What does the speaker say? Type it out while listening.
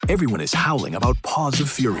Everyone is howling about Paws of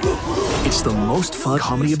Fury. It's the most fun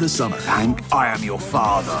comedy of the summer. Hank, I am your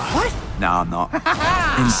father. What? No, I'm not.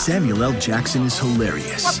 And Samuel L. Jackson is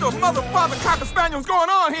hilarious. What the mother-father cocker spaniel's going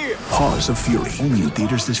on here? Paws of Fury, only in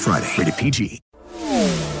theaters this Friday. Rated PG.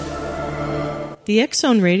 The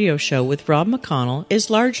X-Zone Radio Show with Rob McConnell is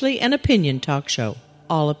largely an opinion talk show.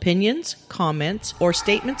 All opinions, comments, or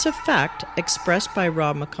statements of fact expressed by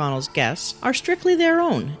Rob McConnell's guests are strictly their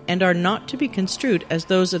own and are not to be construed as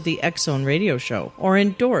those of the X-Zone Radio Show or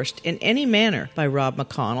endorsed in any manner by Rob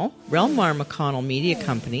McConnell, Relmar McConnell Media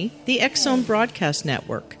Company, the X-Zone Broadcast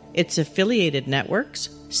Network, its affiliated networks,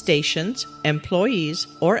 stations, employees,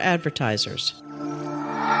 or advertisers.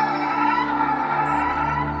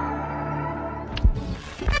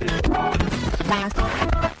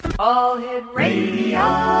 All Hit Radio.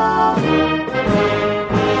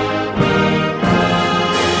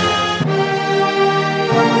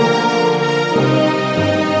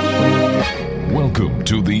 Welcome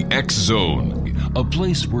to the X Zone, a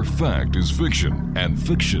place where fact is fiction and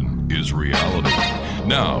fiction is reality.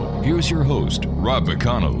 Now, here's your host, Rob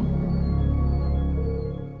McConnell.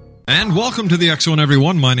 And welcome to the X-Zone,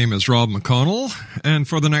 everyone. My name is Rob McConnell, and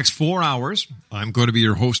for the next 4 hours, I'm going to be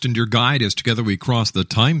your host and your guide as together we cross the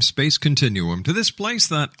time-space continuum to this place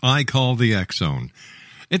that I call the X-Zone.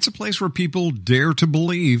 It's a place where people dare to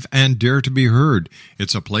believe and dare to be heard.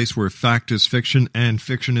 It's a place where fact is fiction and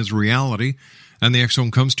fiction is reality, and the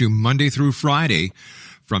X-Zone comes to you Monday through Friday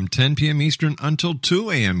from 10 p.m. Eastern until 2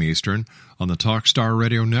 a.m. Eastern on the Talkstar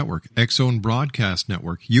Radio Network, X-Zone Broadcast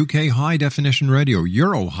Network, UK High Definition Radio,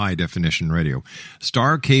 Euro High Definition Radio,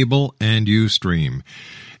 Star Cable, and Ustream.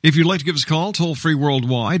 If you'd like to give us a call, toll-free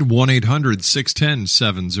worldwide,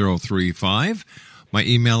 1-800-610-7035. My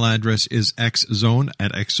email address is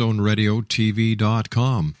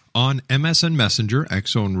xzone@xzoneradiotv.com. On MSN Messenger,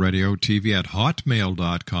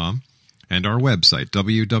 xzoneradiotv@hotmail.com. And our website,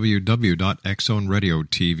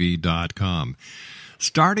 www.xzoneradiotv.com.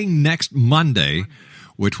 Starting next Monday,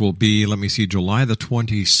 which will be, July the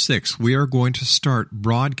 26th, we are going to start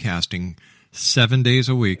broadcasting 7 days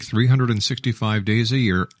a week, 365 days a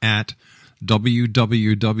year at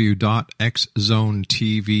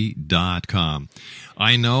www.xzonetv.com.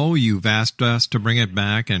 I know you've asked us to bring it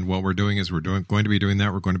back, and what we're doing is going to be doing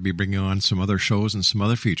that. We're going to be bringing on some other shows and some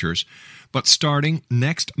other features. But starting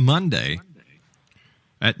next Monday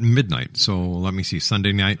at midnight, so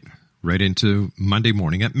Sunday night right into Monday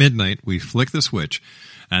morning at midnight, we flick the switch,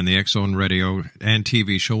 and the X-Zone Radio and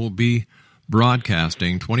TV show will be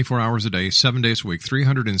broadcasting 24 hours a day, 7 days a week,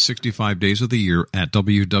 365 days of the year at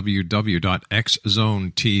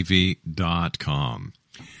www.xzonetv.com.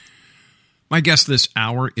 My guest this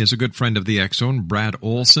hour is a good friend of the X-Zone. Brad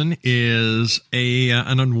Olsen is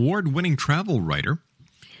an award-winning travel writer.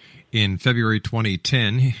 In February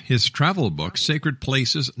 2010, his travel book, Sacred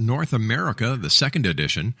Places North America, the second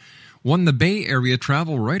edition, won the Bay Area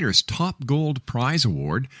Travel Writers Top Gold Prize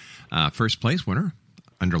Award. First place winner,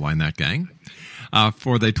 underline that, gang,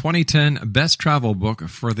 for the 2010 Best Travel Book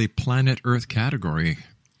for the Planet Earth category.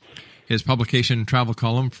 His publication travel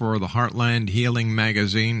column for the Heartland Healing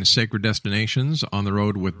magazine, Sacred Destinations on the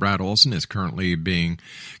Road with Brad Olsen, is currently being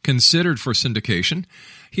considered for syndication.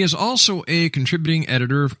 He is also a contributing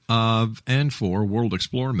editor of and for World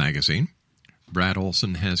Explorer magazine. Brad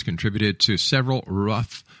Olsen has contributed to several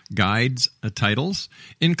Rough Guides titles,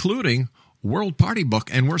 including World Party Book,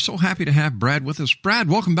 and we're so happy to have Brad with us. Brad,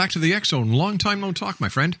 welcome back to the X-Zone. Long time no talk, my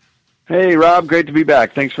friend. Hey, Rob. Great to be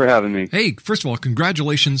back. Thanks for having me. Hey, first of all,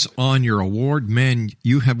 congratulations on your award. Man,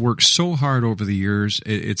 you have worked so hard over the years.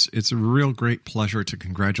 It's a real great pleasure to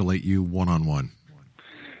congratulate you one-on-one.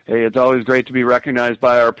 Hey, it's always great to be recognized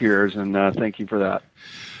by our peers, and thank you for that.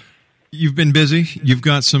 You've been busy. You've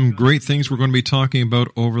got some great things we're going to be talking about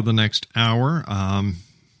over the next hour.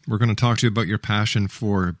 We're going to talk to you about your passion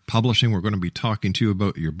for publishing. We're going to be talking to you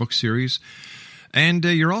about your book series. And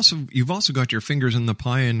you've also got your fingers in the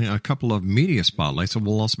pie in a couple of media spotlights, so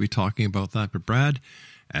we'll also be talking about that. But Brad,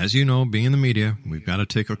 as you know, being in the media, we've got to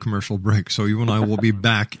take a commercial break, so you and I will be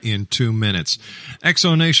back in 2 minutes.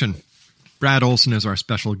 X-Zone Nation, Brad Olsen is our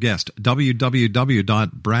special guest.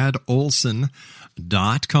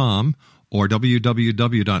 www.bradolsen.com or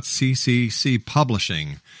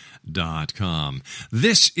www.cccpublishing.com.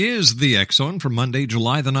 This is the X-Zone for Monday,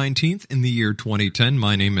 July the 19th in the year 2010.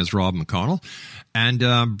 My name is Rob McConnell,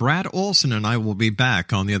 and Brad Olsen and I will be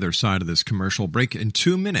back on the other side of this commercial break in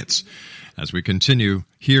 2 minutes as we continue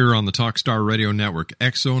here on the Talkstar Radio Network,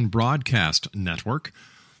 X-Zone Broadcast Network.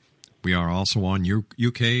 We are also on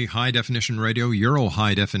UK High Definition Radio, Euro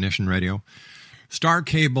High Definition Radio, Star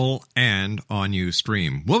Cable, and on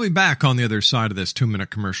Ustream. We'll be back on the other side of this 2-minute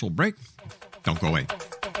commercial break. Don't go away.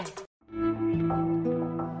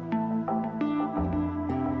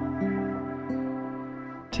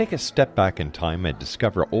 Take a step back in time and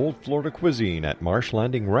discover old Florida cuisine at Marsh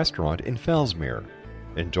Landing Restaurant in Fellsmere.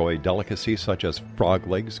 Enjoy delicacies such as frog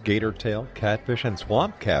legs, gator tail, catfish, and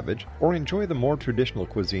swamp cabbage, or enjoy the more traditional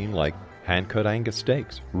cuisine like hand-cut Angus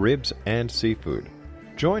steaks, ribs, and seafood.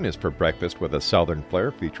 Join us for breakfast with a southern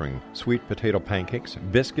flair featuring sweet potato pancakes,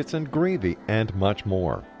 biscuits, and gravy, and much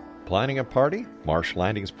more. Planning a party? Marsh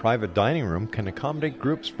Landing's private dining room can accommodate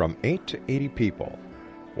groups from 8 to 80 people.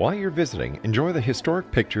 While you're visiting, enjoy the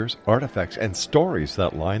historic pictures, artifacts, and stories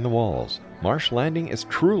that line the walls. Marsh Landing is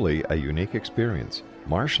truly a unique experience.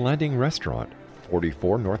 Marsh Landing Restaurant,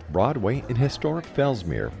 44 North Broadway in historic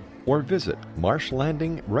Fellsmere, or visit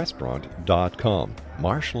marshlandingrestaurant.com.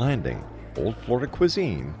 Marsh Landing, Old Florida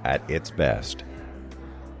cuisine at its best.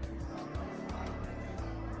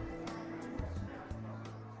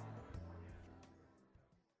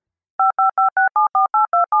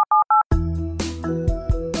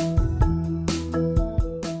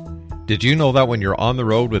 Did you know that when you're on the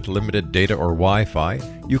road with limited data or Wi-Fi,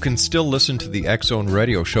 you can still listen to the X-Zone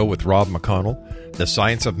Radio Show with Rob McConnell, The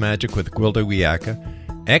Science of Magic with Gwilda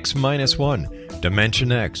Wiyaka, X-1,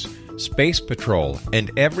 Dimension X, Space Patrol,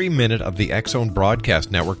 and every minute of the X-Zone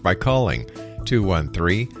Broadcast Network by calling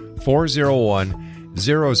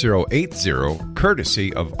 213-401-0080,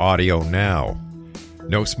 courtesy of Audio Now.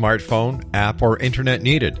 No smartphone, app, or internet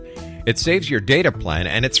needed. It saves your data plan,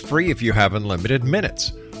 and it's free if you have unlimited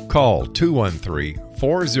minutes. Call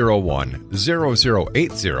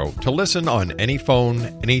 213-401-0080 to listen on any phone,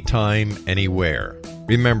 anytime, anywhere.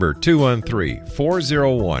 Remember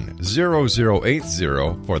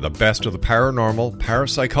 213-401-0080 for the best of the paranormal,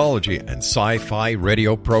 parapsychology, and sci-fi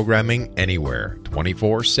radio programming anywhere,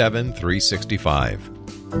 24/7,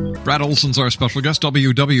 365. Brad Olsen's our special guest,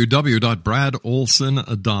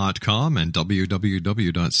 www.bradolsen.com and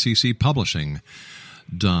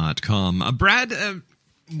www.ccpublishing.com. Brad,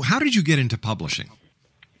 how did you get into publishing?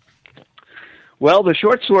 Well, the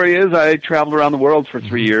short story is I traveled around the world for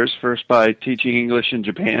 3 years, first by teaching English in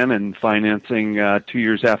Japan and financing 2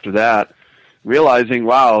 years after that, realizing,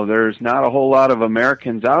 wow, there's not a whole lot of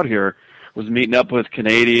Americans out here. Was meeting up with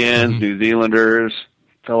Canadians, New Zealanders,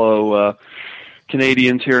 fellow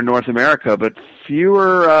Canadians here in North America, but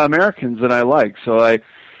fewer Americans than I like. So I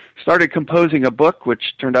started composing a book,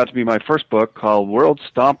 which turned out to be my first book, called World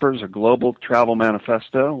Stompers, A Global Travel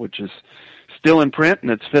Manifesto, which is still in print in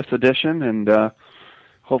its 5th edition, and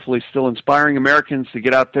hopefully still inspiring Americans to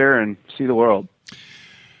get out there and see the world.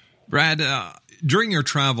 Brad, during your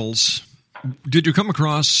travels, did you come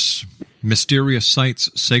across mysterious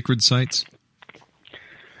sites, sacred sites?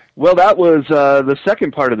 Well, that was the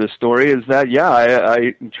second part of this story, is that,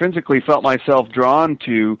 I intrinsically felt myself drawn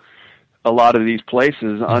to a lot of these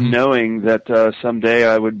places, unknowing that someday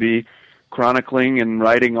I would be chronicling and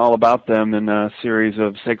writing all about them in a series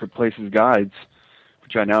of Sacred Places guides,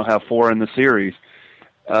 which I now have 4 in the series.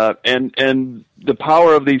 And the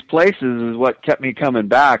power of these places is what kept me coming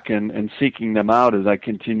back and seeking them out as I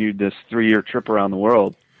continued this 3-year trip around the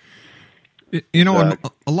world. You know,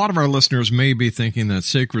 a lot of our listeners may be thinking that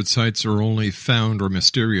sacred sites are only found, or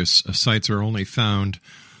mysterious sites are only found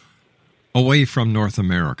away from North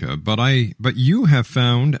America, but you have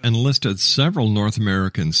found and listed several North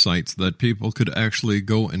American sites that people could actually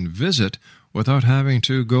go and visit without having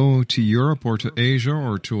to go to Europe or to Asia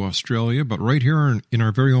or to Australia, but right here in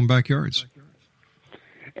our very own backyards.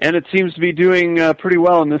 And it seems to be doing pretty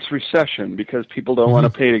well in this recession, because people don't want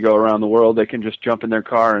to pay to go around the world. They can just jump in their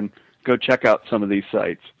car and go check out some of these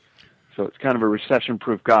sites. So it's kind of a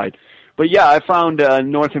recession-proof guide. But yeah, I found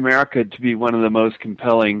North America to be one of the most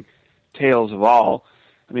compelling tales of all.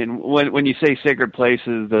 I mean, when you say sacred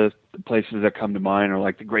places, the places that come to mind are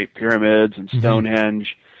like the Great Pyramids and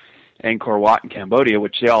Stonehenge, Angkor Wat in Cambodia,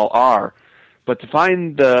 which they all are. But to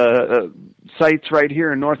find sites right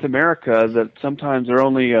here in North America that sometimes are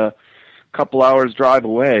only a couple hours drive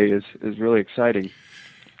away is really exciting.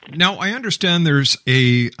 Now, I understand there's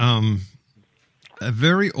a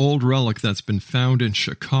very old relic that's been found in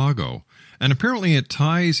Chicago. And apparently it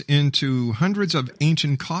ties into hundreds of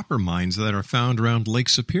ancient copper mines that are found around Lake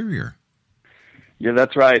Superior. Yeah,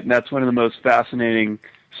 that's right. And that's one of the most fascinating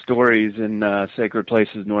stories in Sacred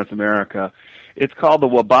Places North America. It's called the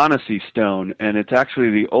Wabanasi Stone, and it's actually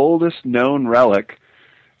the oldest known relic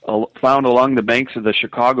found along the banks of the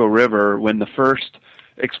Chicago River when the first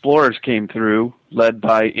explorers came through, led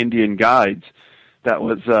by Indian guides. That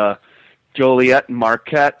was Joliet and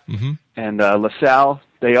Marquette and LaSalle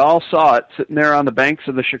They all saw it sitting there on the banks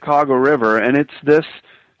of the Chicago River, and it's this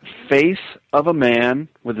face of a man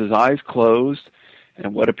with his eyes closed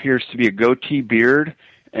and what appears to be a goatee beard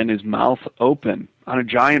and his mouth open on a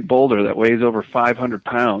giant boulder that weighs over 500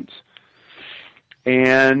 pounds.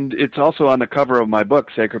 And it's also on the cover of my book,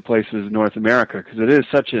 Sacred Places in North America, because it is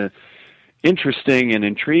such an interesting and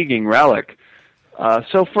intriguing relic.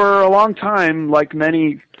 So for a long time, like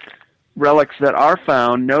many relics that are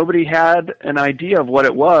found, nobody had an idea of what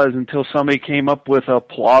it was until somebody came up with a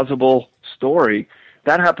plausible story.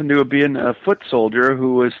 That happened to have been a foot soldier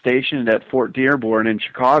who was stationed at Fort Dearborn in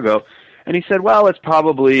Chicago, and he said, well, it's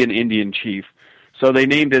probably an Indian chief. So they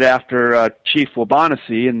named it after Chief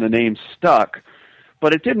Wabanasi, and the name stuck.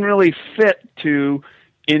 But it didn't really fit to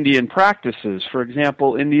Indian practices. For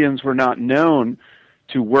example, Indians were not known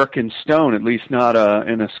to work in stone, at least not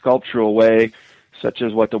in a sculptural way, such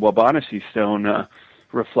as what the Wabanasi stone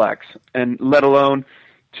reflects, and let alone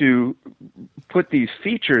to put these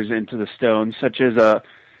features into the stone, such as a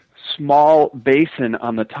small basin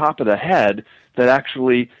on the top of the head that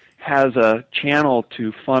actually has a channel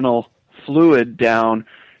to funnel fluid down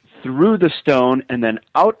through the stone and then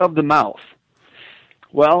out of the mouth.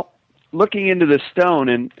 Well, looking into the stone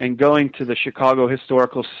and going to the Chicago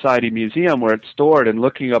Historical Society Museum where it's stored and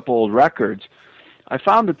looking up old records, I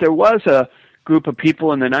found that there was a group of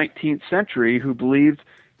people in the 19th century who believed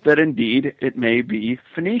that indeed it may be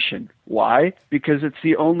Phoenician. Why? Because it's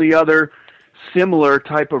the only other similar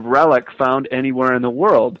type of relic found anywhere in the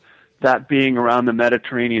world, that being around the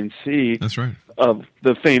Mediterranean Sea. That's right. Of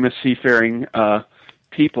the famous seafaring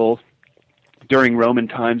people during Roman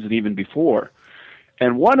times and even before.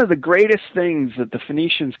 And one of the greatest things that the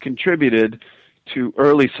Phoenicians contributed to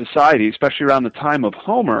early society, especially around the time of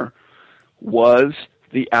Homer, was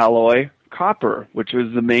the alloy copper, which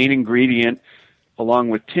was the main ingredient, along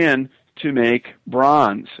with tin, to make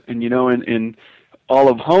bronze. And, you know, in all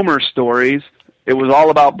of Homer's stories, it was all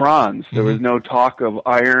about bronze. There was no talk of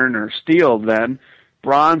iron or steel then.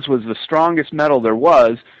 Bronze was the strongest metal there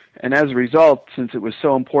was, and as a result, since it was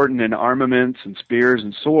so important in armaments and spears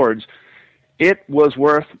and swords, it was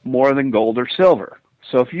worth more than gold or silver.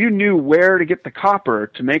 So if you knew where to get the copper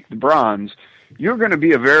to make the bronze, you're going to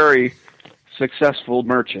be a very successful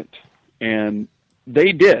merchant. And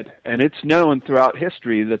they did, and it's known throughout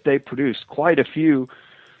history that they produced quite a few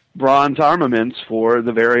bronze armaments for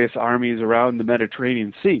the various armies around the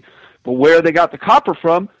Mediterranean Sea. But where they got the copper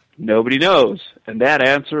from, nobody knows. And that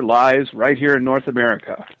answer lies right here in North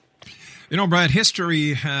America. You know, Brad,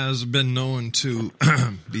 history has been known to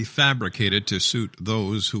be fabricated to suit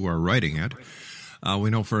those who are writing it. We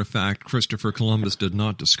know for a fact Christopher Columbus did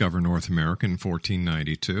not discover North America in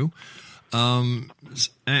 1492.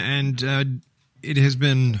 It has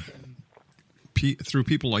been through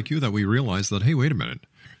people like you that we realize that, hey, wait a minute.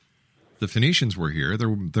 The Phoenicians were here.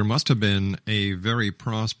 There must have been a very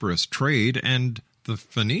prosperous trade, and the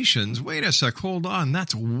Phoenicians, wait a sec, hold on,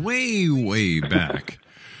 that's way, way back.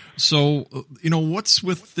 So, you know, what's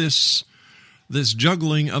with this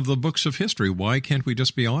juggling of the books of history? Why can't we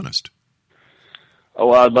just be honest? Oh,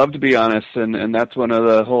 well, I'd love to be honest, and that's one of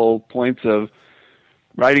the whole points of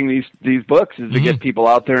writing these books is to get people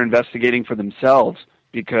out there investigating for themselves,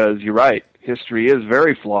 because you're right, history is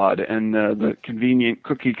very flawed, and the convenient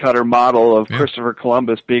cookie-cutter model of Christopher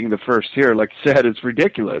Columbus being the first here, like you said, is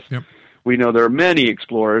ridiculous. Yep. We know there are many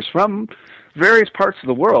explorers from various parts of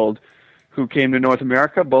the world who came to North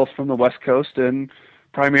America, both from the West Coast and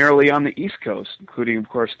primarily on the East Coast, including, of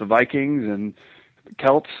course, the Vikings and the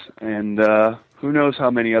Celts and who knows how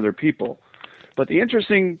many other people. But the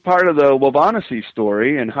interesting part of the Wabanasi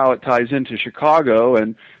story and how it ties into Chicago,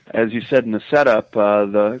 and as you said in the setup,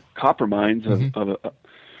 the copper mines of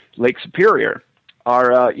Lake Superior,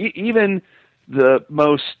 are even the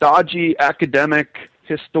most stodgy academic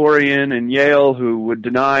historian in Yale who would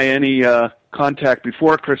deny any contact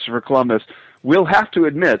before Christopher Columbus will have to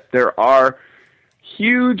admit there are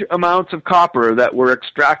huge amounts of copper that were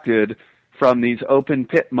extracted from these open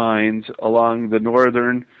pit mines along the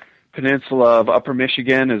northern peninsula of Upper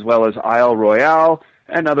Michigan, as well as Isle Royale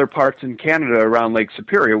and other parts in Canada around Lake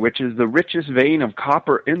Superior, which is the richest vein of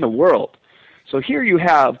copper in the world. So here you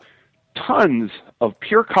have tons of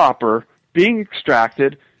pure copper being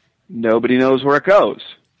extracted. Nobody knows where it goes.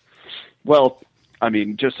 Well, I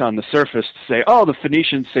mean, just on the surface to say, oh, the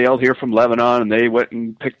Phoenicians sailed here from Lebanon and they went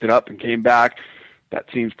and picked it up and came back, that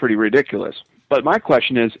seems pretty ridiculous. But my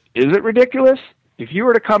question is it ridiculous? If you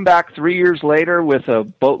were to come back 3 years later with a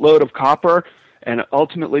boatload of copper and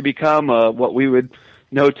ultimately become what we would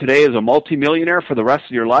know today is a multimillionaire for the rest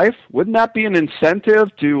of your life? Wouldn't that be an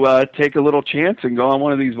incentive to take a little chance and go on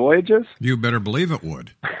one of these voyages? You better believe it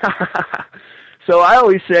would. So I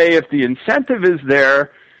always say if the incentive is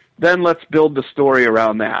there, then let's build the story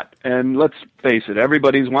around that. And let's face it,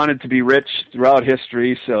 everybody's wanted to be rich throughout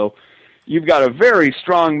history, so you've got a very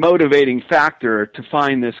strong motivating factor to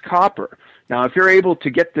find this copper. Now, if you're able to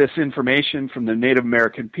get this information from the Native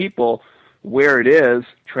American people, where it is,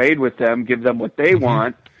 trade with them, give them what they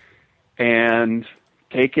want, and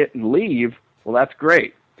take it and leave, well, that's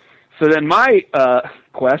great. So then my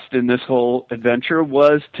quest in this whole adventure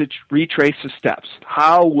was to retrace the steps.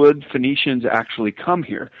 How would Phoenicians actually come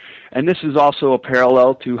here? And this is also a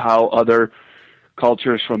parallel to how other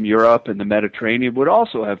cultures from Europe and the Mediterranean would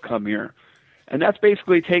also have come here. And that's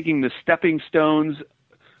basically taking the stepping stones,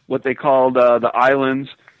 what they called the islands,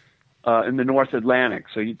 in the North Atlantic.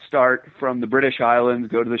 So you'd start from the British Islands,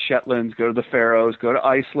 go to the Shetlands, go to the Faroes, go to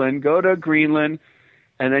Iceland, go to Greenland,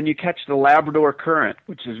 and then you catch the Labrador Current,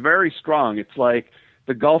 which is very strong. It's like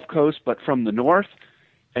the Gulf Coast, but from the north,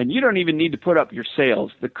 and you don't even need to put up your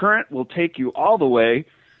sails. The current will take you all the way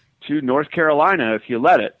to North Carolina if you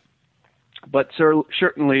let it. But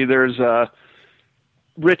certainly there's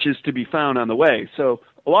riches to be found on the way. So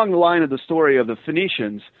along the line of the story of the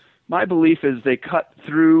Phoenicians, my belief is they cut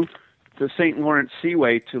through the St. Lawrence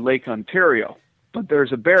Seaway to Lake Ontario, but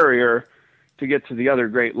there's a barrier to get to the other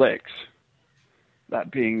Great Lakes,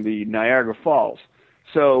 that being the Niagara Falls.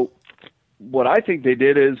 So what I think they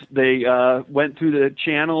did is they went through the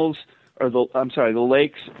channels, or the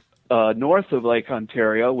lakes north of Lake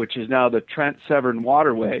Ontario, which is now the Trent-Severn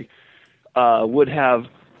Waterway, would have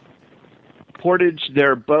portaged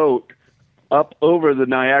their boat up over the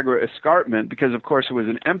Niagara Escarpment, because of course it was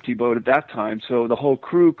an empty boat at that time, so the whole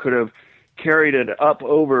crew could have carried it up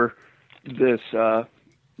over this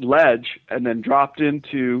ledge and then dropped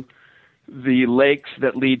into the lakes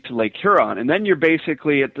that lead to Lake Huron. And then you're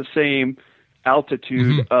basically at the same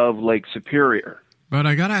altitude of Lake Superior. But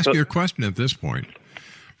I got to ask you a question at this point.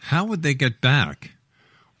 How would they get back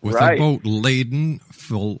with a boat laden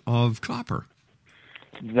full of copper?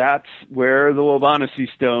 That's where the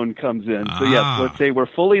Wabanasi stone comes in. So yes, let's say we're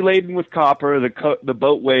fully laden with copper. The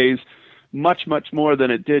boat weighs much, much more than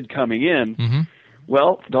it did coming in.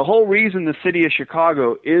 Well, the whole reason the city of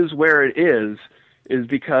Chicago is where it is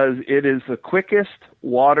because it is the quickest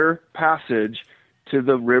water passage to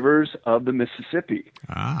the rivers of the Mississippi.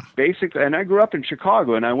 Basically, and I grew up in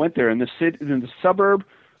Chicago, and I went there in the suburb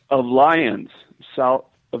of Lyons, south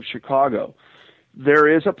of Chicago. There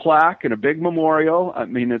is a plaque and a big memorial. I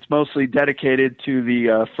mean, it's mostly dedicated to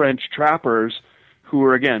the French trappers who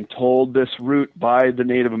were, again, told this route by the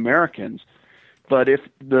Native Americans. But if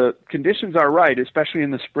the conditions are right, especially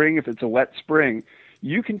in the spring, if it's a wet spring,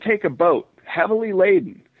 you can take a boat, heavily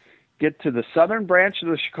laden, get to the southern branch of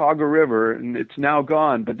the Chicago River, and it's now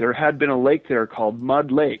gone, but there had been a lake there called Mud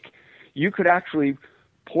Lake. You could actually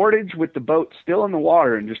portage with the boat still in the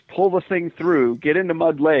water and just pull the thing through, get into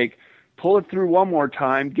Mud Lake, pull it through one more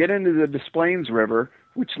time, get into the Des Plaines River,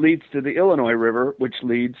 which leads to the Illinois River, which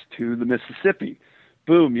leads to the Mississippi.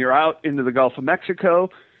 Boom, you're out into the Gulf of Mexico,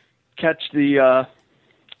 catch the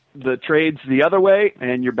trades the other way,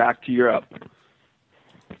 and you're back to Europe.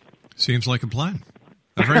 Seems like a plan.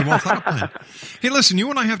 A very well thought plan. Hey, listen, you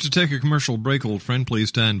and I have to take a commercial break, old friend. Please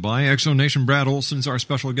stand by. Exo Nation, Brad Olsen's our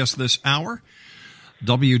special guest this hour.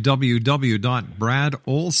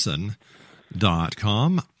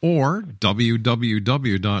 www.bradolsen.com or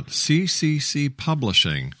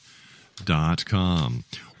www.cccpublishing.com.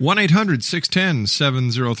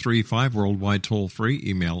 1-800-610-7035, worldwide toll-free.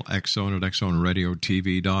 Email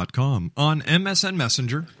xzone@xzoneradiotv.com. On MSN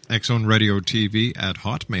Messenger,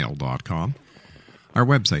 xzoneradiotv@hotmail.com. Our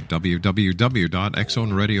website,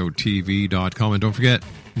 www.xzoneradiotv.com. And don't forget,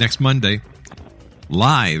 next Monday,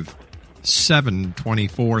 live,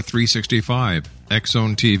 7/24/365,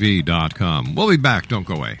 xzonetv.com. We'll be back. Don't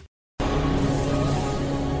go away.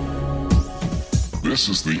 This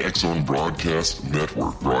is the X-Zone Broadcast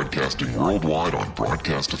Network, broadcasting worldwide on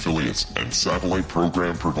broadcast affiliates and satellite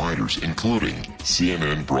program providers, including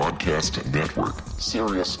CNN Broadcast Network,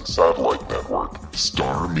 Sirius Satellite Network,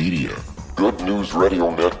 Star Media, Good News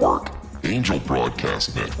Radio Network, Angel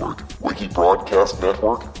Broadcast Network, Wiki Broadcast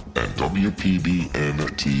Network, and WPBN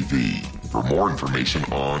TV. For more information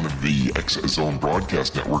on the X-Zone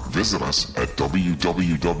Broadcast Network, visit us at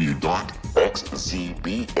www.xzbn.net.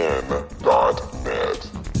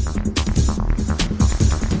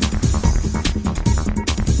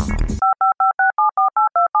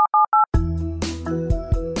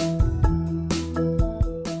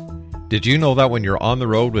 Did you know that when you're on the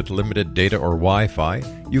road with limited data or Wi-Fi,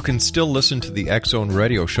 you can still listen to the X-Zone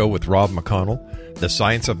Radio Show with Rob McConnell, The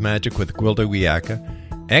Science of Magic with Gwilda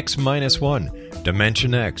Wiyaka, X-1,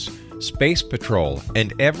 Dimension X, Space Patrol,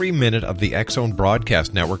 and every minute of the X-Zone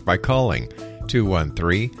Broadcast Network by calling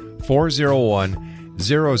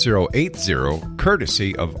 213-401-0080,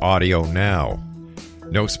 courtesy of Audio Now.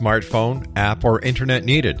 No smartphone, app, or internet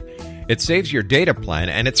needed. It saves your data plan,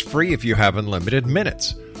 and it's free if you have unlimited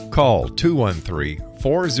minutes. Call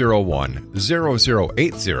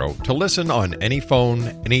 213-401-0080 to listen on any phone,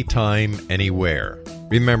 anytime, anywhere.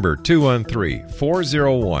 Remember,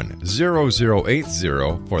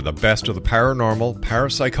 213-401-0080 for the best of the paranormal,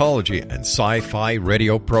 parapsychology, and sci-fi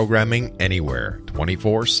radio programming anywhere,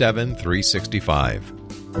 24/7, 365.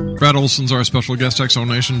 Brad Olsen's our special guest,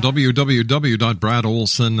 Exonation,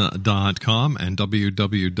 www.bradolsen.com and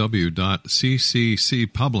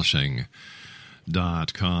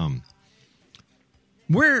www.cccpublishing.com.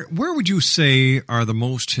 Where would you say are the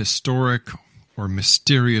most historic or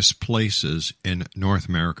mysterious places in North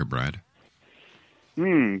America, Brad?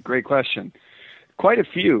 Great question. Quite a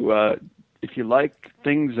few. If you like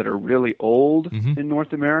things that are really old in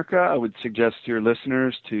North America, I would suggest to your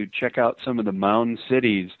listeners to check out some of the mound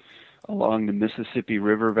cities along the Mississippi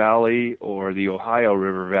River Valley or the Ohio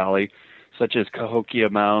River Valley, such as Cahokia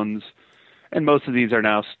Mounds, and most of these are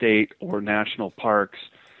now state or national parks.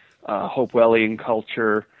 Hopewellian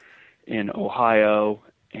culture in Ohio,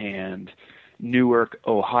 and Newark,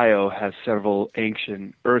 Ohio has several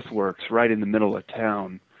ancient earthworks right in the middle of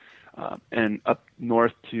town. And up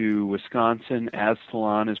north to Wisconsin,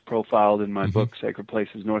 Aztalan is profiled in my book, Sacred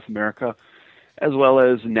Places North America, as well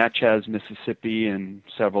as Natchez, Mississippi, and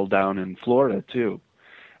several down in Florida, too.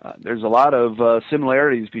 There's a lot of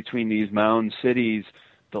similarities between these mound cities,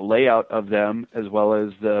 the layout of them, as well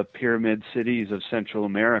as the pyramid cities of Central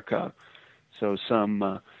America. So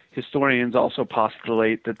some historians also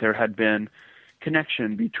postulate that there had been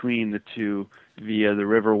connection between the two via the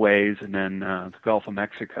riverways and then the Gulf of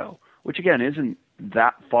Mexico, which again isn't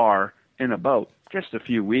that far in a boat, just a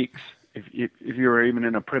few weeks. If you were even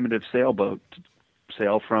in a primitive sailboat, to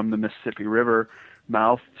sail from the Mississippi River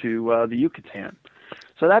mouth to the Yucatan.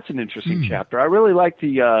 So that's an interesting chapter. I really like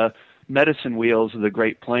the medicine wheels of the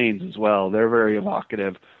Great Plains as well. They're very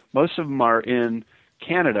evocative. Most of them are in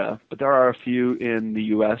Canada, but there are a few in the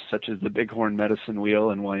U.S., such as the Bighorn Medicine Wheel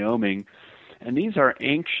in Wyoming. And these are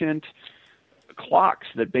ancient clocks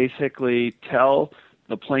that basically tell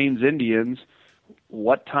the Plains Indians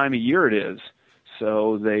what time of year it is.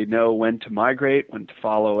 So they know when to migrate, when to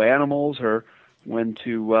follow animals, or when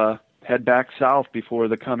to head back south before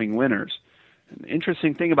the coming winters. And the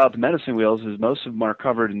interesting thing about the medicine wheels is most of them are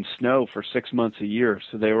covered in snow for 6 months a year.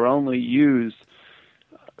 So they were only used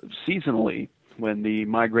seasonally when the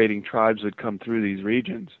migrating tribes would come through these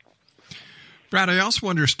regions. Brad, I also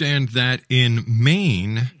understand that in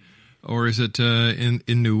Maine, or is it in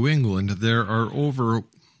New England, there are over,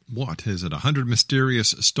 100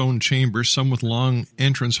 mysterious stone chambers, some with long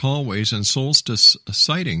entrance hallways and solstice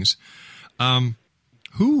sightings.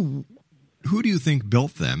 Who do you think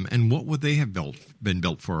built them, and what would they have been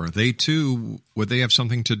built for? They too, would they have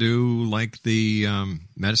something to do like the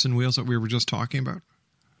medicine wheels that we were just talking about?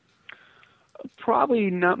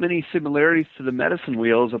 Probably not many similarities to the medicine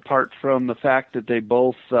wheels, apart from the fact that they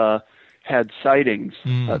both had sightings.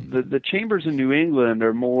 The chambers in New England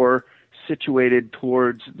are more situated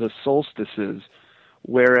towards the solstices,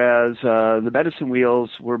 whereas the medicine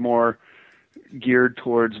wheels were more geared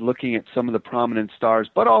towards looking at some of the prominent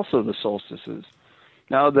stars, but also the solstices.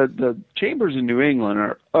 Now, the chambers in New England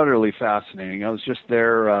are utterly fascinating. I was just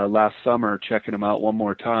there last summer checking them out one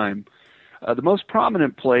more time. The most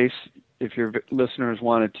prominent place, if your listeners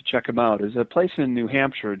wanted to check them out, is a place in New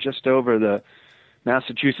Hampshire just over the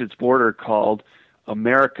Massachusetts border called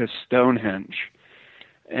America's Stonehenge.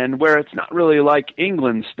 And where it's not really like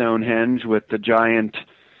England's Stonehenge with the giant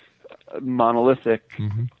monolithic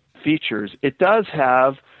features, it does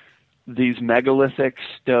have these megalithic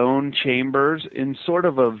stone chambers in sort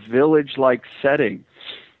of a village-like setting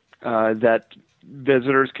that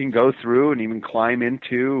visitors can go through and even climb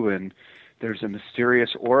into, and there's a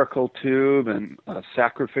mysterious oracle tube and a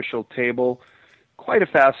sacrificial table. Quite a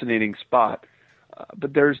fascinating spot.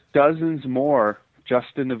 But there's dozens more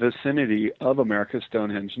just in the vicinity of America's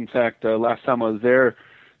Stonehenge. In fact, last time I was there,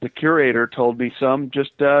 the curator told me some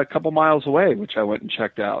just a couple miles away, which I went and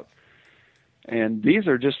checked out. And these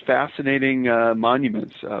are just fascinating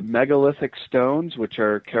monuments, megalithic stones, which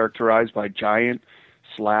are characterized by giant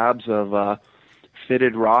slabs of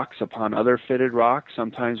fitted rocks upon other fitted rocks,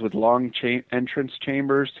 sometimes with long entrance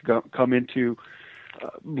chambers to come into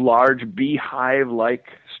large beehive-like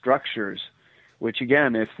structures, which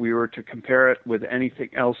again, if we were to compare it with anything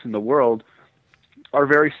else in the world, are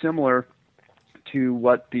very similar to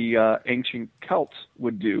what the ancient Celts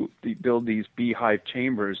would do. They build these beehive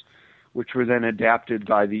chambers, which were then adapted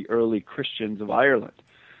by the early Christians of Ireland.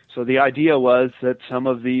 So the idea was that some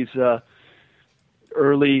of these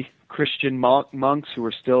early Christian monks who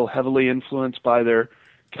were still heavily influenced by their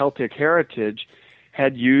Celtic heritage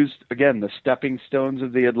had used, again, the stepping stones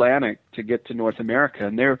of the Atlantic to get to North America.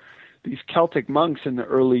 And these Celtic monks in the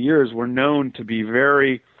early years were known to be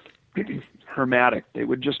very hermetic. They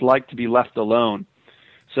would just like to be left alone.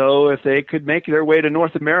 So if they could make their way to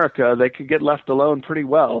North America, they could get left alone pretty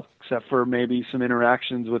well, except for maybe some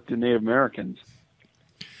interactions with the Native Americans.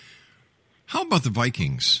 How about the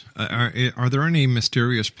Vikings? Are there any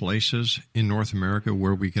mysterious places in North America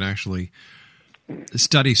where we can actually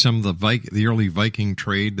study some of the early Viking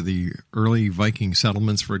trade, the early Viking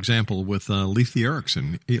settlements, for example, with Leif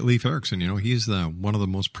Erikson? Leif Erikson, he's one of the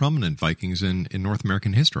most prominent Vikings in North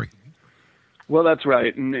American history. Well, that's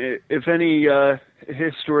right. And if any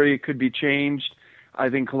history could be changed, I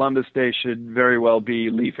think Columbus Day should very well be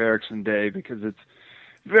Leif Erikson Day, because it's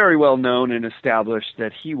very well known and established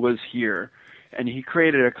that he was here. And he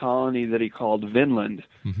created a colony that he called Vinland.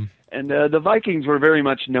 Mm-hmm. And the Vikings were very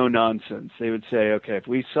much no-nonsense. They would say, okay, if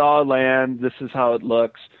we saw land, this is how it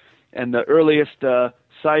looks. And the earliest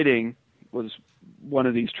sighting was one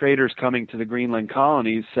of these traders coming to the Greenland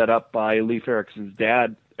colonies set up by Leif Erikson's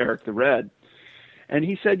dad, Eric the Red. And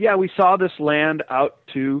he said, yeah, we saw this land out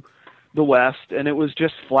to the west, and it was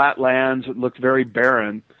just flat lands. It looked very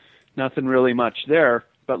barren, nothing really much there.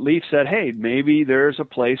 But Leif said, hey, maybe there's a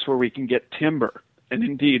place where we can get timber. And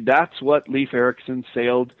indeed, that's what Leif Erikson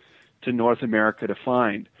sailed to North America to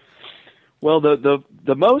find. Well,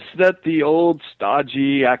 the most that the old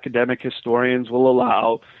stodgy academic historians will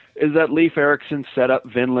allow is that Leif Erikson set up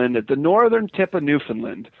Vinland at the northern tip of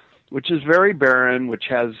Newfoundland, which is very barren, which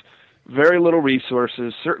has very little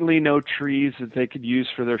resources, certainly no trees that they could use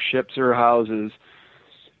for their ships or houses.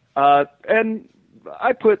 And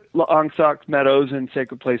I put Longsock Meadows in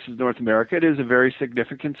Sacred Places, North America. It is a very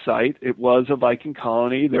significant site. It was a Viking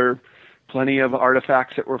colony. There are plenty of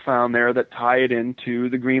artifacts that were found there that tie it into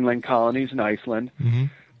the Greenland colonies in Iceland. Mm-hmm.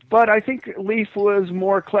 But I think Leif was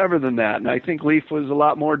more clever than that, and I think Leif was a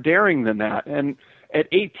lot more daring than that. And at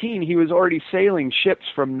 18, he was already sailing ships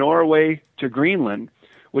from Norway to Greenland,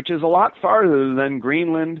 which is a lot farther than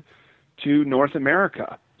Greenland to North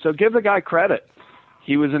America. So give the guy credit.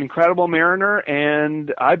 He was an incredible mariner,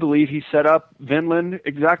 and I believe he set up Vinland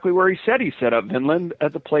exactly where he said he set up Vinland,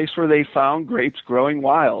 at the place where they found grapes growing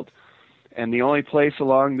wild. And the only place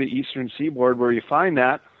along the eastern seaboard where you find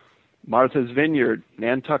that, Martha's Vineyard,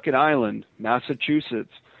 Nantucket Island,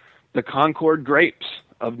 Massachusetts, the Concord grapes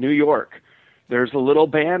of New York. There's a little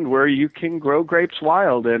band where you can grow grapes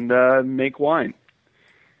wild and make wine.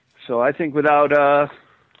 So I think without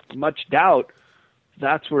much doubt,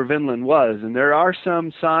 that's where Vinland was. And there are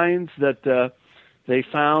some signs that they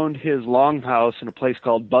found his longhouse in a place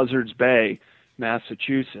called Buzzards Bay,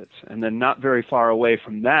 Massachusetts. And then not very far away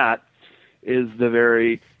from that is the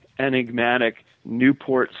very enigmatic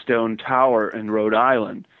Newport Stone Tower in Rhode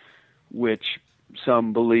Island, which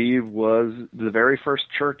some believe was the very first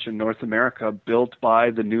church in North America built by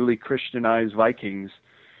the newly Christianized Vikings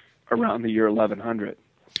around the year 1100.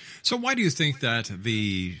 So why do you think that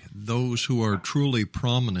those who are truly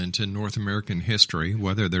prominent in North American history,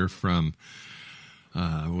 whether they're from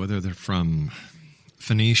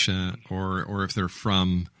Phoenicia or if they're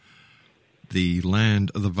from the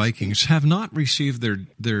land of the Vikings, have not received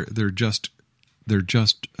their just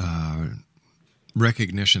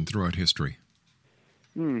recognition throughout history?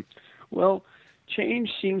 Well,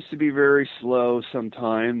 change seems to be very slow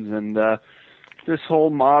sometimes, and this whole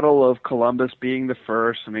model of Columbus being the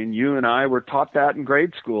first, I mean, you and I were taught that in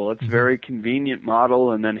grade school. It's a very convenient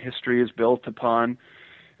model, and then history is built upon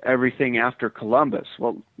everything after Columbus.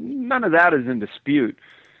 Well, none of that is in dispute.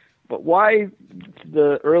 But why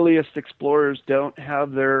the earliest explorers don't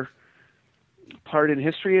have their part in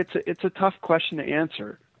history, it's a tough question to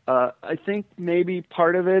answer. I think maybe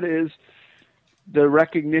part of it is the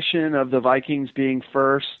recognition of the Vikings being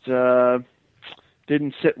first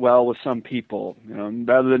didn't sit well with some people.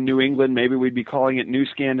 Rather than New England, maybe we'd be calling it New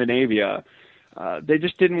Scandinavia. They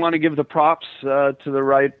just didn't want to give the props to the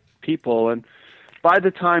right people. And by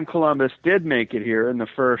the time Columbus did make it here, and the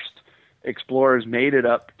first explorers made it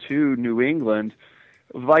up to New England,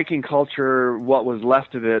 Viking culture, what was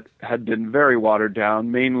left of it, had been very watered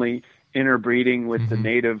down, mainly interbreeding with the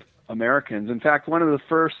Native Americans. In fact, one of the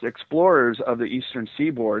first explorers of the eastern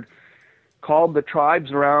seaboard called the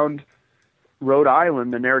tribes around Rhode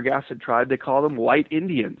Island, the Narragansett tribe, they called them white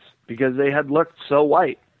Indians because they had looked so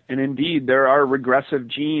white. And indeed, there are regressive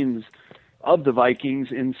genes of the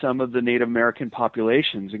Vikings in some of the Native American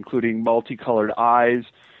populations, including multicolored eyes,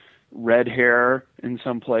 red hair in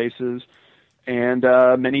some places, and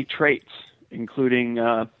many traits, including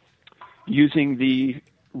using the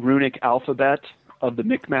runic alphabet of the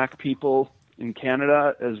Mi'kmaq people in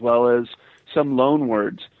Canada, as well as some loan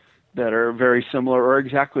words that are very similar or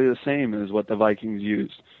exactly the same as what the Vikings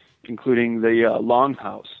used, including the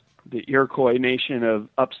Longhouse. The Iroquois nation of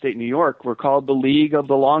upstate New York were called the League of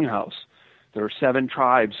the Longhouse. There were 7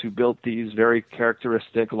 tribes who built these very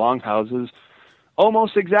characteristic longhouses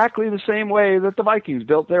almost exactly the same way that the Vikings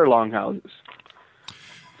built their longhouses.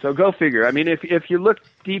 So go figure. I mean, if you look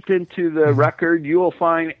deep into the record, you will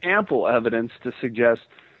find ample evidence to suggest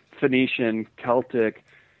Phoenician, Celtic,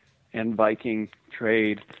 and Viking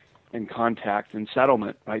trade and contact and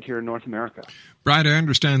settlement right here in North America. Brad, I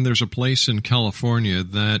understand there's a place in California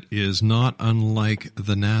that is not unlike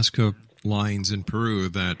the Nazca lines in Peru,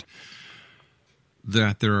 that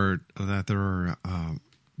there are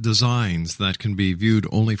designs that can be viewed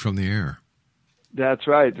only from the air. That's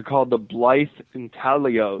right. They're called the Blythe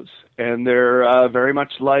intaglios, and they're very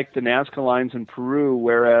much like the Nazca lines in Peru,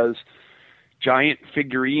 whereas giant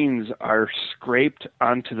figurines are scraped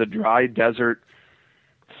onto the dry desert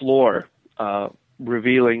floor,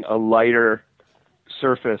 revealing a lighter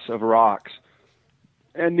surface of rocks.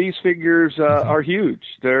 And these figures are huge.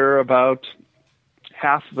 They're about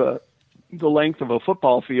half the length of a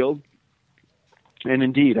football field, and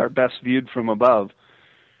indeed are best viewed from above.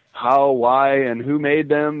 How, why, and who made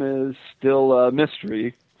them is still a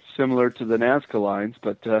mystery, similar to the Nazca lines,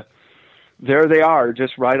 but there they are,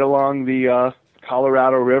 just right along the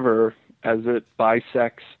Colorado River as it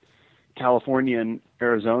bisects California and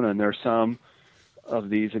Arizona, and there's some of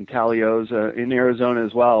these intaglios in Arizona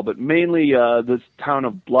as well, but mainly the town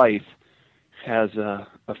of Blythe has a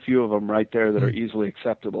few of them right there that are easily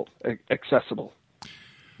accessible.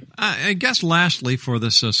 I guess lastly for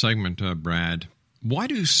this segment, Brad, why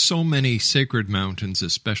do so many sacred mountains,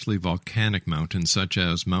 especially volcanic mountains such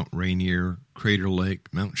as Mount Rainier, Crater Lake,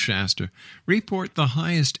 Mount Shasta, report the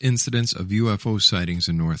highest incidence of UFO sightings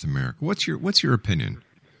in North America? What's your opinion?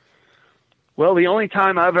 Well, the only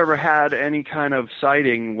time I've ever had any kind of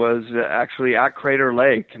sighting was actually at Crater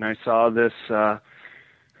Lake, and I saw this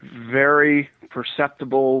very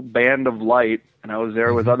perceptible band of light, and I was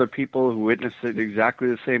there with other people who witnessed it exactly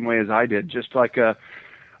the same way as I did, just like a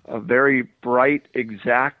very bright,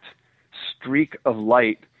 exact streak of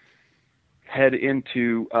light head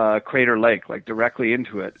into Crater Lake, like directly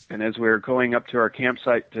into it. And as we were going up to our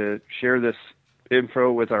campsite to share this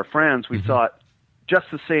info with our friends, we saw it just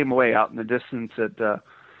the same way out in the distance at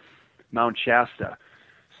Mount Shasta.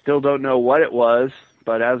 Still don't know what it was,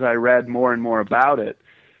 but as I read more and more about it,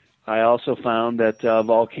 I also found that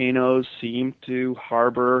volcanoes seem to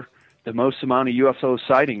harbor the most amount of UFO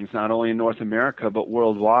sightings, not only in North America, but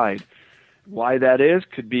worldwide. Why that is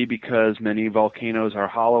could be because many volcanoes are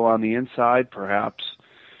hollow on the inside. Perhaps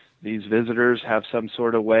these visitors have some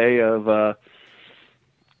sort of way of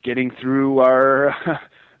getting through our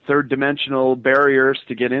third-dimensional barriers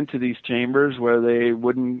to get into these chambers where they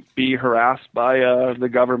wouldn't be harassed by the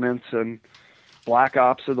governments and black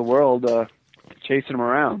ops of the world chasing them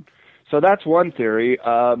around. So that's one theory.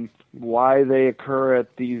 Why they occur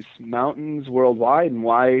at these mountains worldwide and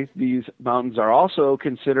why these mountains are also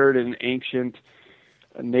considered in ancient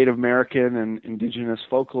Native American and indigenous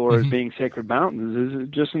folklore as being sacred mountains is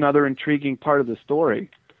just another intriguing part of the story.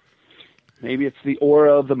 Maybe it's the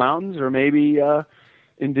aura of the mountains, or maybe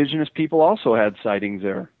indigenous people also had sightings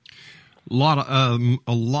there. A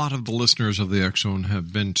lot of the listeners of the X Zone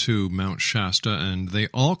have been to Mount Shasta, and they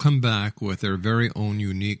all come back with their very own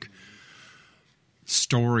unique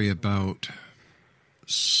story about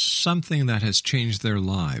something that has changed their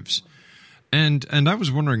lives. And I was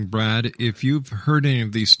wondering, Brad, if you've heard any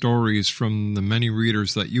of these stories from the many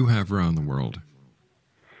readers that you have around the world.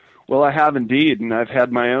 Well, I have indeed, and I've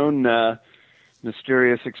had my own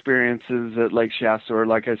mysterious experiences at Lake Shasta, or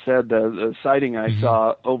like I said, the sighting I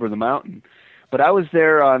saw over the mountain. But I was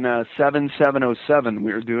there on 7707.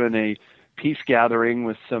 We were doing a peace gathering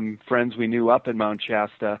with some friends we knew up in Mount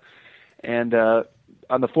Shasta. And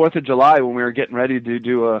on the 4th of July, when we were getting ready to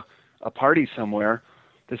do a party somewhere,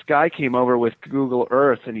 this guy came over with Google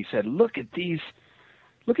Earth, and he said, look at these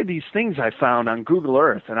things I found on Google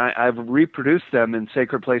Earth. And I've reproduced them in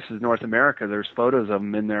Sacred Places North America. There's photos of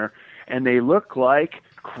them in there, and they look like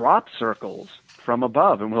crop circles from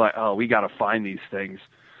above. And we're like, oh, we got to find these things.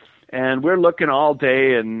 And we're looking all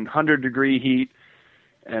day in 100-degree heat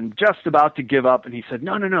and just about to give up. And he said,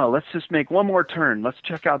 no, let's just make one more turn. Let's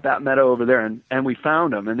check out that meadow over there. And we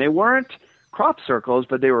found them. And they weren't crop circles,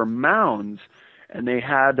 but they were mounds. And they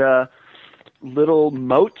had little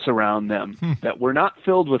moats around them that were not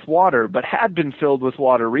filled with water, but had been filled with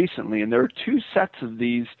water recently. And there were two sets of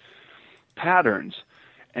these patterns.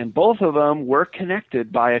 And both of them were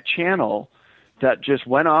connected by a channel that just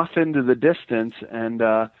went off into the distance and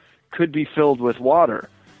could be filled with water.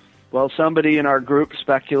 Well, somebody in our group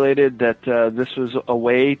speculated that this was a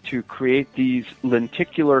way to create these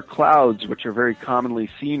lenticular clouds, which are very commonly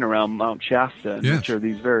seen around Mount Shasta, and which are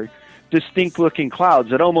these very distinct-looking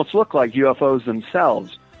clouds that almost look like UFOs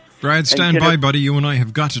themselves. Brad, stand by, buddy. You and I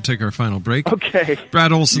have got to take our final break. Okay.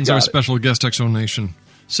 Brad Olsen's our special guest, Exo Nation.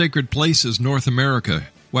 Sacred Places, North America.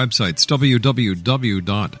 Websites,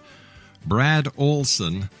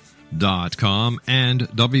 www.bradolsen.com and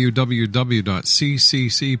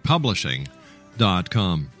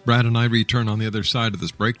www.cccpublishing.com. Brad and I return on the other side of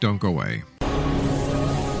this break. Don't go away.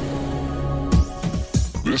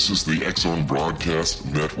 This is the X-Zone Broadcast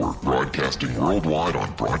Network, broadcasting worldwide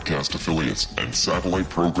on broadcast affiliates and satellite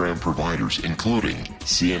program providers, including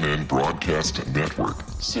CNN Broadcast Network,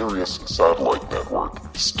 Sirius Satellite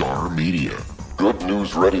Network, Star Media, Good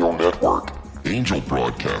News Radio Network, Angel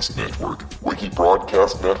Broadcast Network, Wiki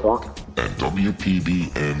Broadcast Network, and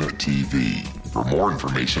WPBN TV. For more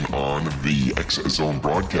information on the X-Zone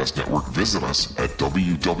Broadcast Network, visit us at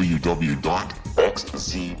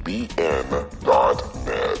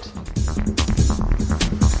www.xzbn.net.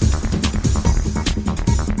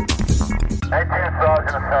 19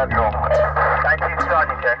 Sergeant Central. 19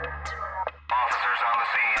 Sergeant check. Officers on the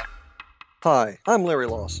scene. Hi, I'm Larry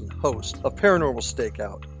Lawson, host of Paranormal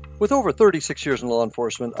Stakeout. With over 36 years in law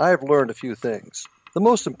enforcement, I have learned a few things. The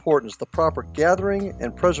most important is the proper gathering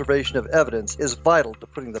and preservation of evidence is vital to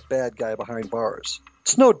putting the bad guy behind bars.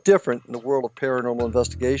 It's no different in the world of paranormal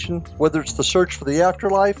investigation. Whether it's the search for the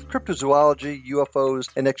afterlife, cryptozoology, UFOs,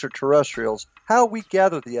 and extraterrestrials, how we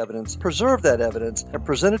gather the evidence, preserve that evidence, and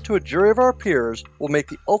present it to a jury of our peers will make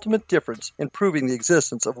the ultimate difference in proving the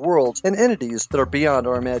existence of worlds and entities that are beyond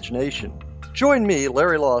our imagination. Join me,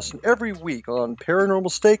 Larry Lawson, every week on Paranormal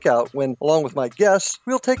Stakeout when, along with my guests,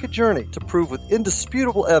 we'll take a journey to prove with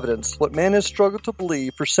indisputable evidence what man has struggled to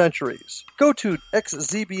believe for centuries. Go to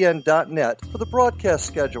xzbn.net for the broadcast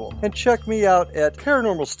schedule and check me out at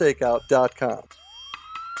paranormalstakeout.com.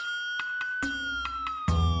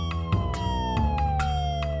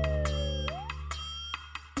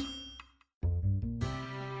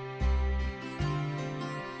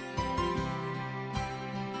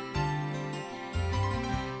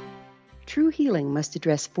 True healing must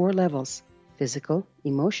address 4 levels: physical,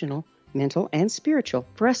 emotional, mental, and spiritual,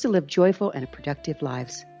 for us to live joyful and productive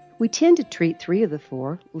lives. We tend to treat 3 of the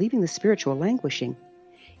 4, leaving the spiritual languishing.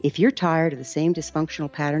 If you're tired of the same dysfunctional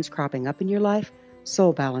patterns cropping up in your life,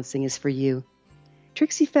 Soul Balancing is for you.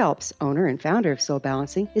 Trixie Phelps, owner and founder of Soul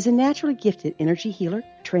Balancing, is a naturally gifted energy healer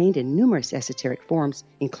trained in numerous esoteric forms,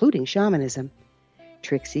 including shamanism.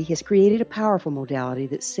 Trixie has created a powerful modality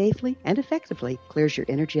that safely and effectively clears your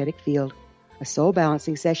energetic field. A soul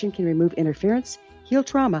balancing session can remove interference, heal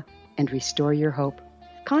trauma, and restore your hope.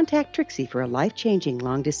 Contact Trixie for a life-changing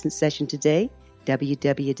long-distance session today.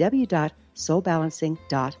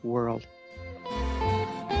 www.soulbalancing.world.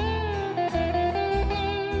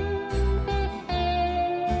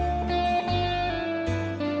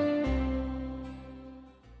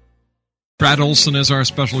 Brad Olsen is our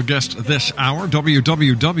special guest this hour.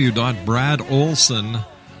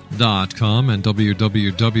 www.bradolsen.com and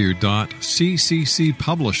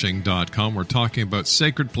www.cccpublishing.com. We're talking about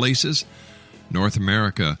Sacred Places, North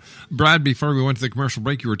America. Brad, before we went to the commercial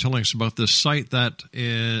break, you were telling us about this site that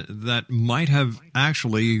might have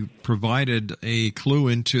actually provided a clue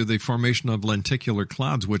into the formation of lenticular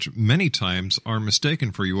clouds, which many times are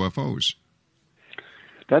mistaken for UFOs.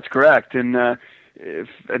 That's correct. And if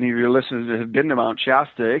any of your listeners have been to Mount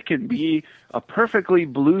Shasta, it can be a perfectly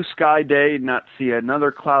blue sky day, not see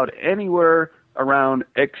another cloud anywhere around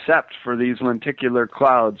except for these lenticular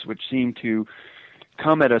clouds, which seem to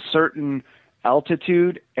come at a certain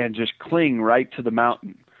altitude and just cling right to the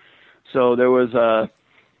mountain. So there was a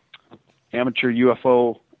amateur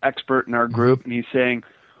UFO expert in our group, and he's saying,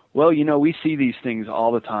 well, you know, we see these things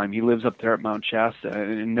all the time. He lives up there at Mount Shasta,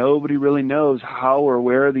 and nobody really knows how or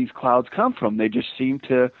where these clouds come from. They just seem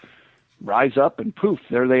to rise up and poof,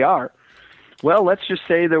 there they are. Well, let's just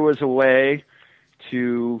say there was a way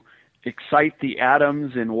to excite the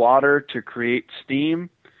atoms in water to create steam.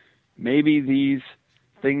 Maybe these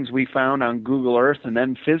things we found on Google Earth and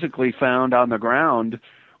then physically found on the ground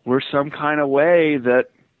we're some kind of way that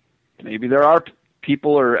maybe there are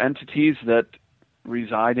people or entities that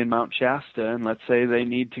reside in Mount Shasta, and let's say they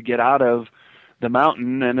need to get out of the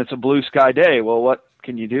mountain and it's a blue sky day. Well, what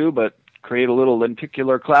can you do but create a little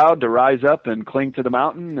lenticular cloud to rise up and cling to the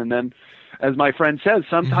mountain? And then, as my friend says,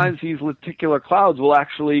 sometimes these lenticular clouds will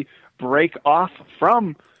actually break off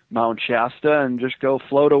from Mount Shasta and just go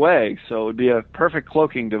float away. So it would be a perfect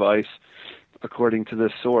cloaking device, according to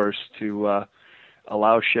this source, to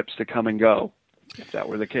allow ships to come and go, if that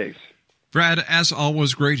were the case. Brad, as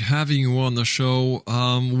always, great having you on the show.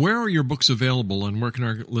 Where are your books available, and where can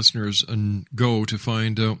our listeners go to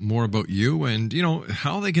find out more about you and,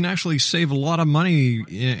 how they can actually save a lot of money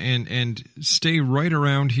and stay right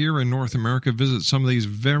around here in North America, visit some of these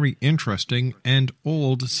very interesting and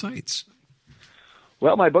old sites?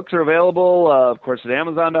 Well, my books are available, of course, at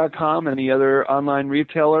Amazon.com, any other online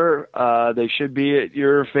retailer. They should be at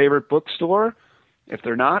your favorite bookstore. If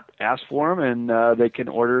they're not, ask for them, and they can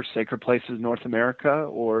order Sacred Places North America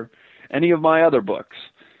or any of my other books.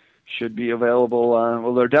 Should be available.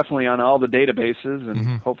 Well, they're definitely on all the databases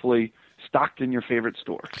and hopefully stocked in your favorite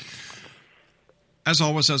store. As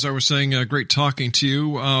always, as I was saying, great talking to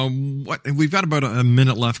you. We've got about a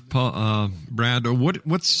minute left, Brad.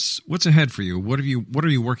 What's ahead for you? What are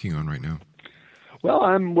you working on right now? Well,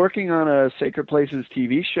 I'm working on a Sacred Places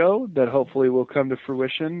TV show that hopefully will come to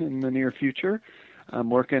fruition in the near future. I'm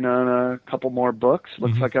working on a couple more books.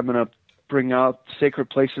 Looks like I'm going to bring out Sacred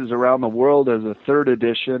Places Around the World as a 3rd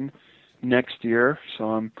edition next year.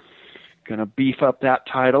 So I'm going to beef up that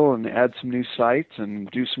title and add some new sites and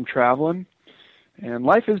do some traveling. And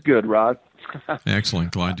life is good, Rod.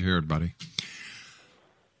 Excellent. Glad to hear it, buddy.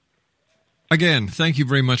 Again, thank you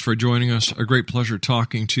very much for joining us. A great pleasure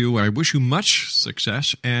talking to you. I wish you much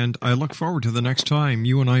success, and I look forward to the next time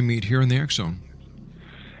you and I meet here in the X Zone.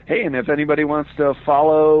 Hey, and if anybody wants to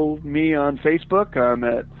follow me on Facebook, I'm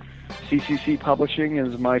at CCC Publishing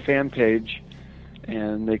is my fan page,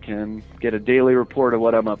 and they can get a daily report of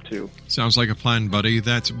what I'm up to. Sounds like a plan, buddy.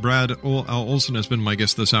 That's Brad Olsen has been my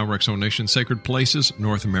guest this hour, X Zone Nation. Sacred Places,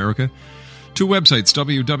 North America. 2 websites,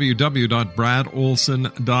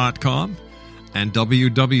 www.bradolsen.com and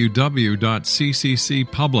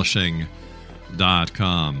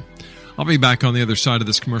www.cccpublishing.com. I'll be back on the other side of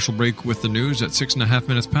this commercial break with the news at 6.5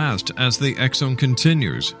 minutes past as the X Zone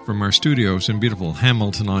continues from our studios in beautiful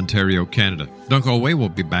Hamilton, Ontario, Canada. Don't go away. We'll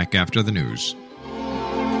be back after the news.